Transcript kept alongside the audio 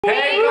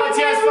Hey,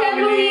 Gorgeous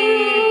family!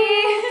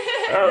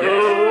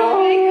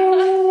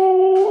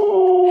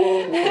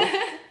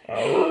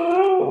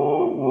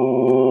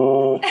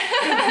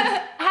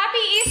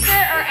 Happy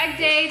Easter or Egg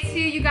Day to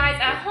you guys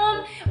at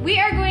home. We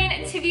are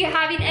going to be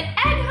having an egg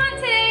hunt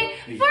today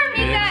for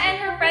Meeka and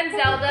her friend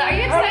Zelda. Are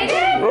you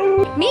excited?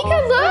 Meeka,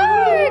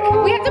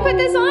 look! We have to put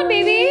this on,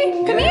 baby.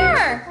 Come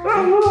here.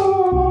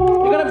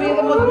 You're gonna be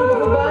the most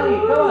beautiful bunny.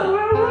 Come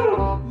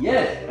on.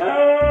 Yes.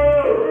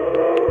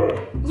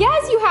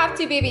 Yes, you have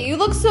to, baby. You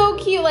look so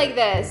cute like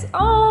this.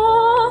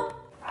 Oh.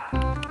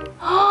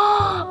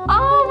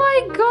 Oh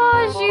my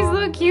gosh, she's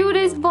the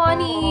cutest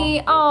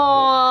bunny.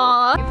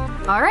 Oh.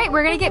 All right,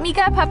 we're gonna get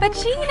Meeka a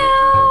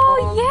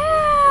puppacinno.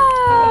 Yeah.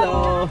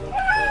 Hello.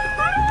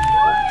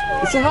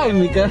 Say hi,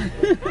 Meeka.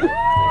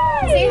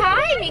 Say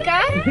hi,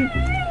 Meeka.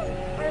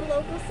 Our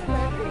local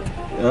celebrity.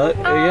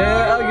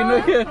 Yeah, you know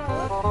her.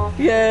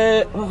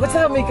 Yeah. Oh, what's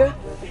up, Meeka?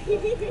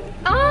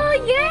 Oh,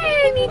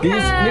 yay, Meeka.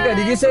 Meeka,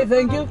 did you say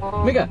thank you?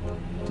 Meeka,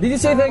 did you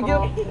say thank you?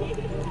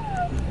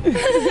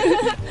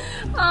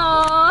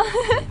 Aww.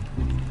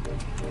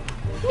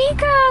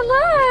 Meeka,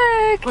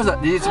 look. What's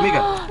that? Did you say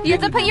Meeka? You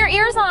have to put your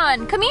ears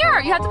on. Come here.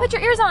 You have to put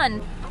your ears on.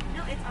 No,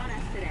 it's on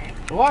us today.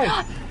 Why?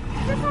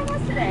 It's on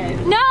us today.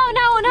 No,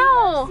 no,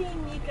 no.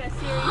 Seeing Meeka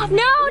series.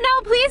 No,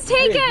 no, please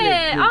take Please,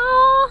 it. please.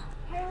 Oh.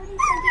 I already sent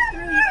it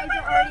through. You guys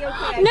are already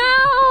okay. No.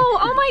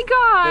 Oh my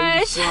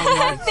gosh.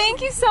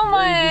 Thank you so much.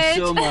 Thank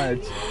you so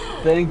much.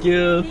 Thank you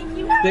so much. Thank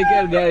you. Take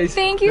care, guys.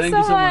 Thank you so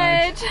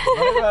much.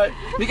 Alright.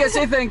 Meeka,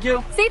 say thank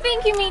you. Say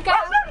thank you, Meeka.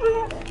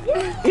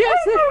 Yes.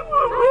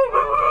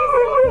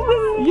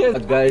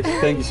 Yes. Guys,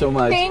 thank you so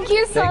much. Thank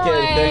you so Take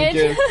care. much. Thank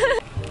you.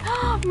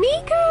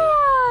 Meeka.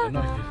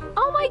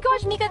 Oh my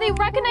gosh, Meeka, they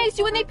recognized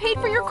you and they paid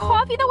for your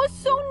coffee. That was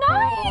so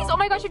nice. Oh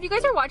my gosh, if you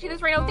guys are watching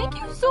this right now, thank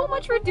you so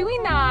much for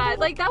doing that.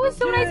 Like, that was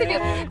so nice of you.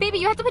 Baby,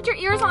 you have to put your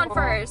ears on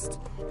first.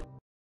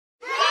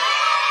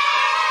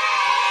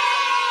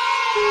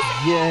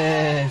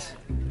 Yes.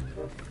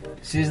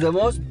 She's the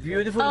most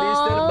beautiful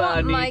Easter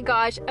bunny. Oh my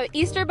gosh, an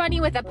Easter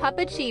bunny with a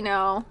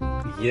puppacinno.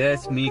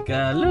 Yes,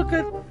 Meeka. Look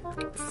at.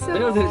 So I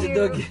know there's a cute.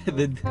 dog.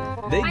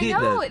 They I did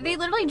know, that. they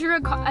literally drew a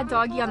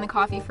doggy on the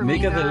coffee for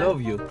Meeka. Meeka, they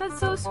love you. That's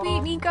so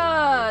sweet,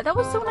 Meeka. That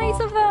was so nice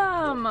of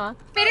them.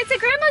 Made it to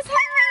Grandma's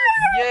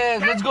house.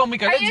 Yes, let's go,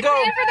 Meeka. Are Let's you go.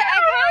 excited for the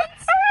egg hunt?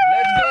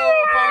 Let's go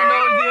find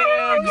all the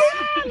eggs.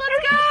 Yeah, let's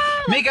go.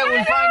 Meeka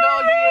will find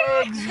all the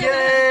eggs.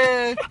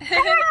 Yeah.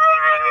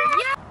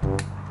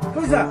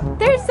 Who's that?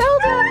 There's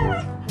Zelda.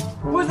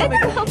 Who's that?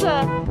 It's Meeka? Zelda.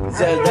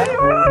 Zelda.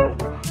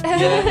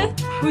 Yeah.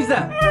 Who's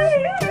that?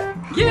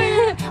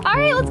 Yeah. All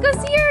right, let's go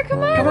see her.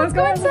 Come on, Come on, let's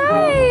go come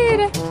on, inside.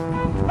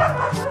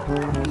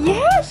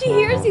 Yeah, she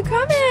hears you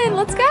coming.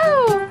 Let's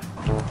go.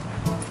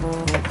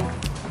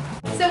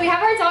 So we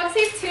have our dog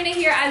safe tuna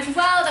here as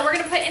well that we're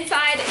gonna put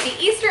inside the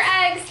Easter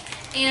eggs,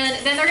 and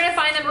then they're gonna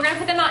find them. We're gonna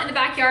put them out in the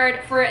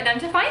backyard for them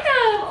to find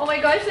them. Oh my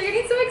gosh, they're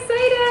getting so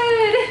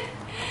excited.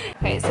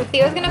 Okay, so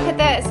Theo's gonna put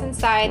this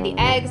inside the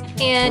eggs,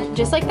 and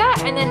just like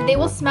that, and then they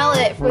will smell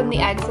it from the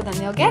eggs, so then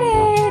they'll get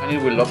it. And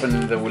it will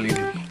open. They will eat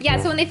it. Yeah,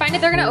 so when they find it,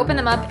 they're gonna open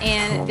them up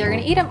and they're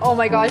gonna eat them. Oh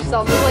my gosh,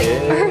 Zelda's like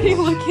already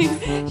looking.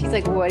 She's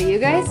like, what are you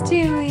guys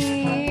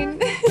doing?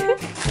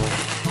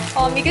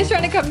 Oh, Meeka's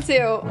trying to come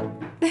too.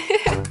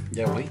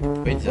 Yeah, wait.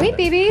 Wait,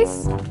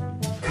 babies.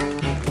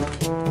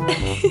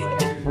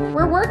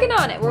 We're working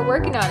on it. We're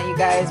working on it, you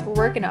guys. We're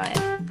working on it.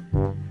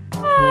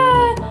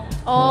 Ah,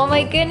 oh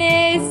my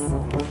goodness.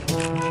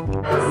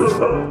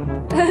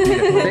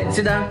 Meeka,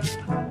 sit down.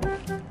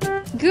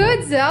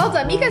 Good,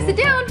 Zelda. Meeka, sit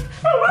down.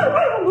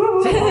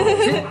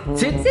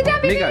 Sit down,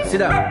 baby. Meeka, sit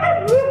down.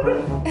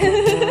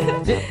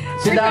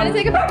 Sit We're down. trying to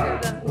take a picture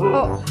of them.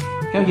 Oh.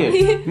 Come here,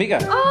 Meeka.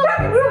 Oh,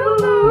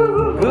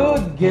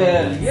 Good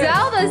girl. Yes.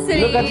 Zelda's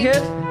sitting. Look at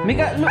here,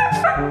 Meeka.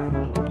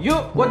 Look. You.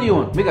 What do you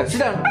want, Meeka? Sit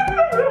down.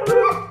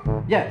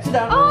 Yeah, sit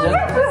down. Oh, Zelda.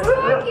 Zelda's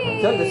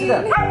talking. Zelda, sit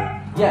down.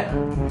 Yeah.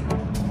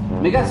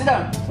 Meeka, sit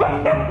down.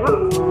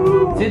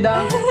 Sit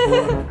down.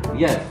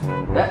 Yes.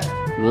 That.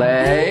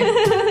 Lay.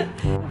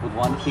 Put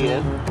one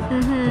here.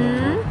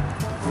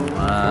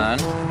 One.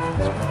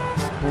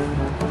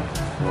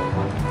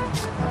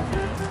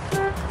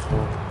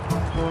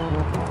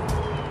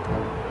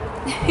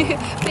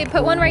 They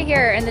put one right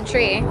here in the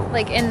tree,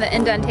 like in the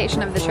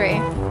indentation of the tree.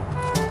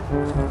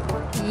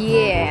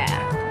 Yeah.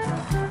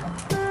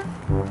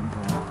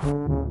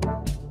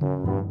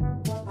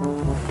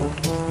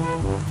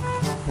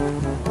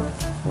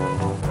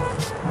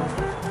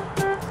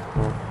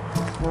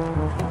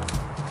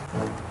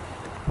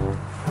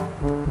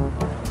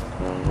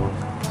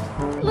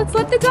 Let's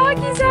let the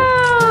doggies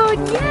out!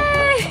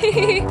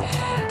 Yay!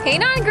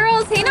 Hang on,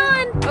 girls, hang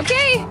on.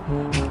 Okay.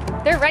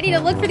 They're ready to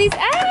look for these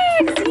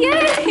eggs!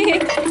 Yay!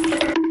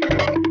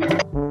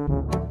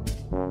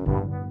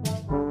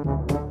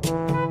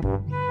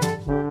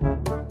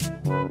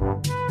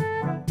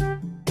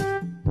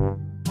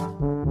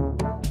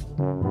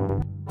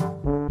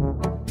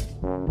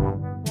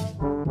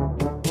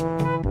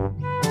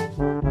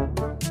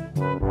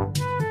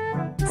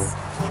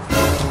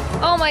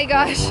 Oh my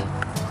gosh.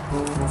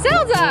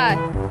 Zelda!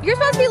 You're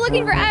supposed to be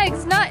looking for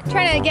eggs, not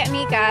trying to get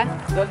Meeka.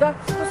 Zelda,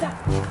 what's that?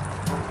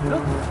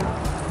 Look.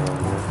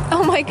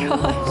 Oh my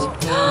gosh.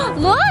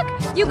 Look!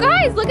 You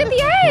guys, look at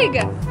the egg!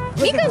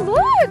 Meeka,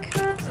 look!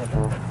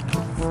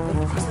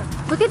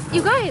 Look at,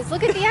 you guys,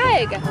 look at the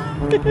egg!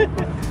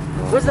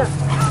 What's that?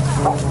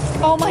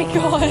 Oh my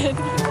god!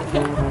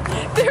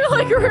 They're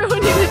like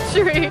ruining the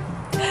tree.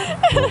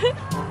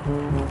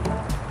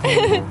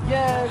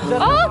 Yeah, Zelda.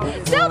 Oh,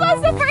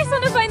 Zelda's the first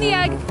one to find the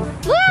egg.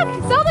 Look,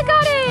 Zelda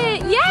got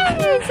it!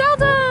 Yay,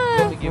 Zelda!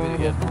 Let me give it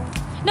again.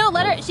 No,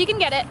 let her, she can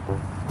get it.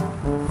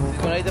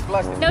 She's gonna eat the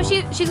plastic. No,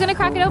 she's gonna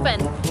crack it open.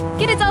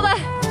 Get it, Zelda!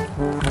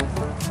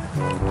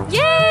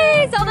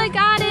 Yay, Zelda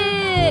got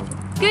it!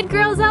 Good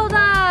girl,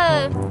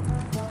 Zelda!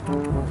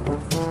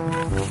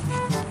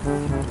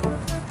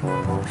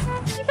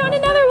 She found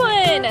another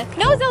one!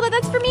 No, Zelda,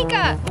 that's for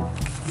Meeka!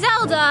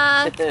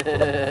 Zelda!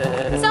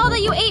 Zelda,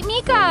 you ate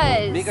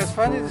Meeka's! Meeka's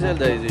funny,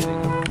 Zelda is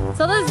eating.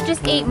 Zelda's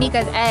just ate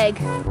Meeka's egg.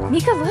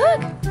 Meeka,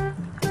 look!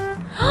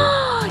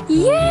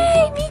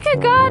 Yay! Meeka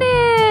got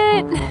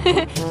it!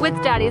 With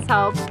Daddy's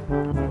help.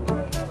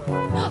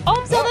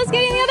 Oh, Zelda's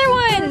getting the other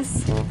ones!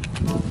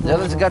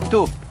 Zelda's got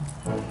 2.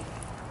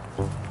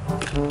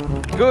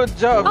 Good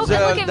job, Oh,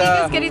 Zelda. and look at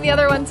Meeka's getting the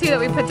other one too that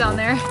we put down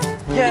there.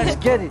 Yes,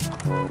 get it.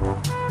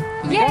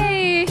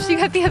 Yay! She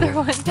got the other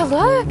one. Now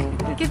look!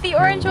 Get the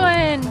orange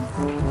one!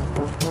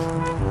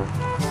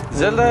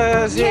 Zelda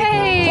has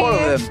Yay. 4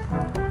 of them.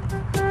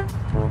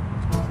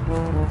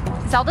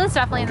 Zelda's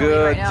definitely in the lead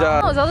Good right now.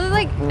 job. Oh, Zelda's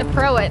like a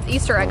pro at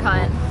Easter egg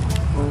hunt.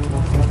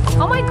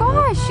 Oh my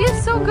gosh, she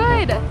is so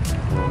good!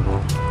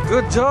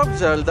 Good job,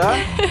 Zelda.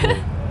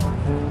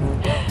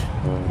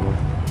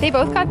 They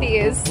both got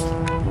these.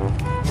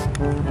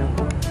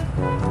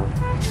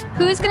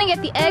 Who's gonna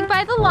get the egg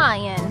by the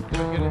lion?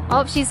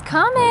 Oh, she's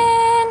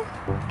coming!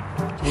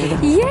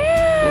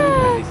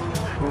 Yeah!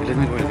 Let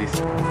me wear this.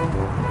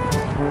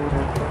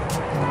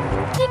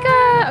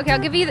 Meeka! Okay, I'll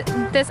give you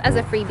this as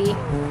a freebie.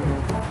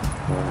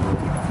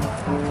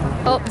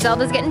 Oh,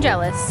 Zelda's getting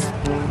jealous.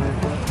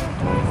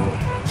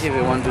 Give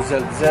it one to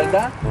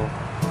Zelda.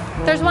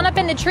 There's one up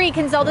in the tree.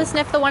 Can Zelda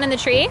sniff the one in the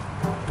tree?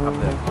 Up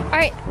there. All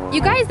right,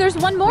 you guys, there's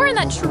one more in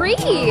that tree.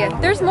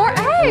 There's more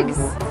eggs.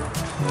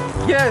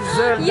 Yes,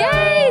 Zelda.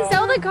 Yay,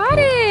 Zelda got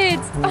it.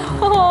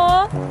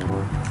 Aww.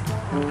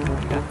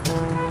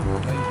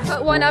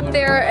 Put one up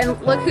there and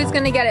look who's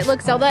gonna get it.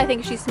 Look, Zelda, I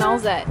think she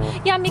smells it.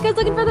 Yeah, Meeka's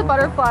looking for the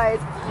butterflies.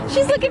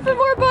 She's looking for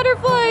more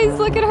butterflies.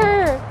 Look at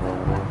her.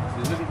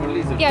 She's looking for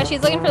lizards. Yeah,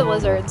 she's looking for the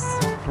lizards.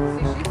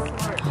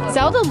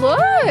 Zelda,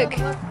 look.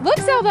 Look,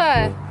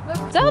 Zelda.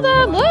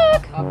 Zelda,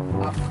 look. Up.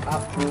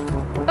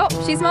 Oh,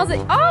 she smells it.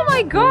 Oh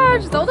my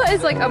gosh, Zelda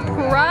is like a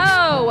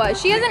pro.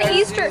 She is an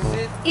Easter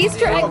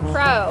egg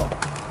pro.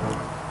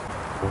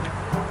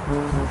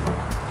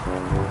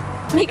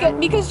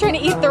 Meeka's trying to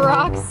eat the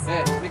rocks.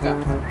 Hey, Meeka.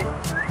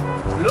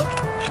 Look.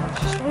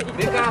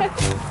 Meeka.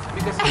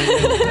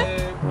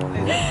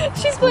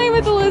 She's playing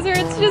with the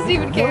lizards. She doesn't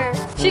even care.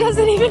 She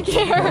doesn't even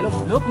care.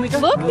 Look, Meeka.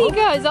 Look,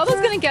 Meeka. Zelda's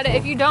gonna get it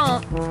if you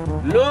don't.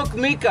 Look,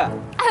 Meeka.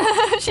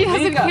 She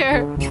doesn't Meeka.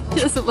 care. She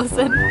doesn't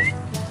listen.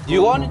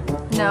 You want it?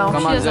 No,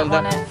 Come she on, doesn't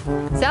Zelda. want it.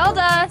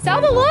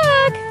 Zelda,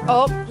 look!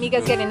 Oh,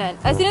 Meeka's getting it.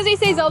 As soon as we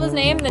say Zelda's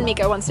name, then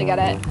Meeka wants to get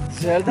it.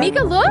 Zelda.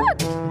 Meeka, look!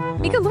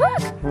 Meeka,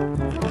 look!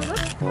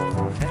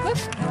 Look.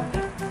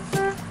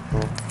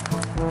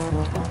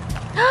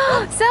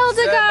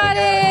 Zelda got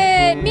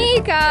it!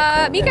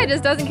 Meeka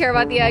just doesn't care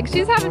about the egg.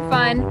 She's having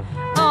fun.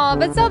 Oh,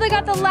 but Zelda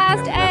got the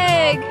last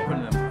egg.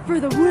 For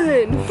the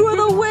win! For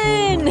the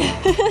win!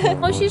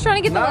 Oh, she's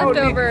trying to get the Now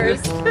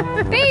leftovers.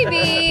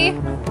 Baby!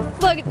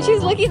 Look,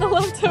 she's licking the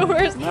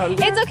leftovers.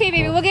 It's okay,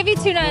 baby. We'll give you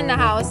tuna in the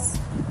house.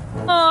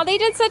 Oh, they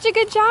did such a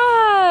good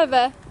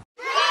job.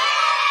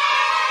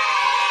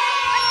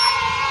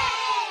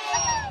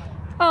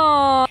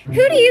 Aww.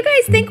 Who do you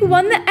guys think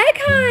won the egg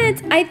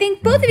hunt? I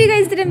think both of you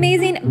guys did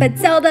amazing, but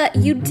Zelda,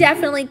 you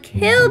definitely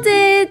killed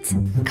it.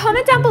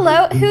 Comment down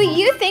below who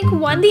you think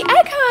won the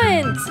egg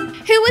hunt.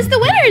 Who was the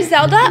winner,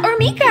 Zelda or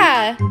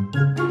Meeka?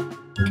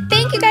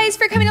 Thank you guys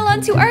for coming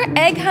along to our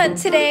egg hunt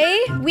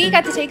today. We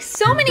got to take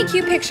so many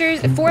cute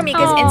pictures for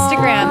Meeka's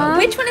Instagram.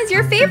 Which one is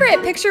your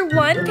favorite? Picture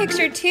 1,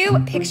 picture 2,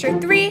 picture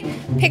 3,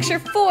 picture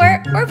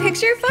 4, or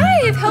picture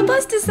 5? Help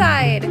us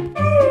decide. You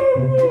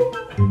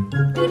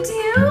do?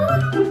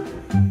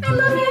 I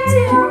love you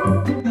too.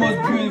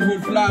 Most beautiful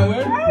flower.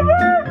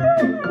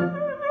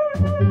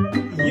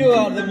 You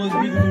are the most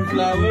beautiful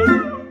flower.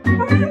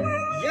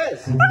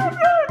 Yes.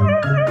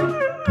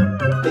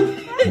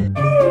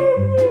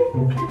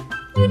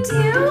 You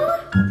do?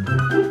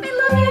 I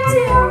love you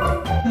too.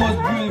 Most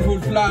beautiful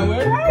flower.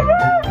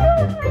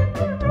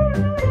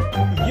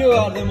 You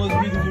are the most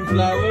beautiful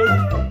flower.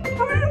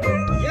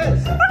 Yes.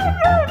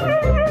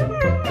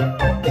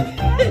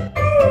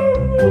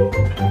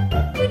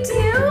 You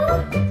do?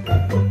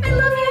 I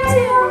love you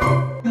too.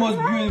 Most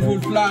beautiful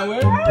flower.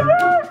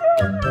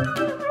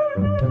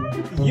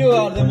 You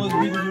are the most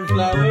beautiful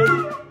flower.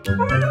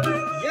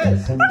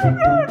 Yes.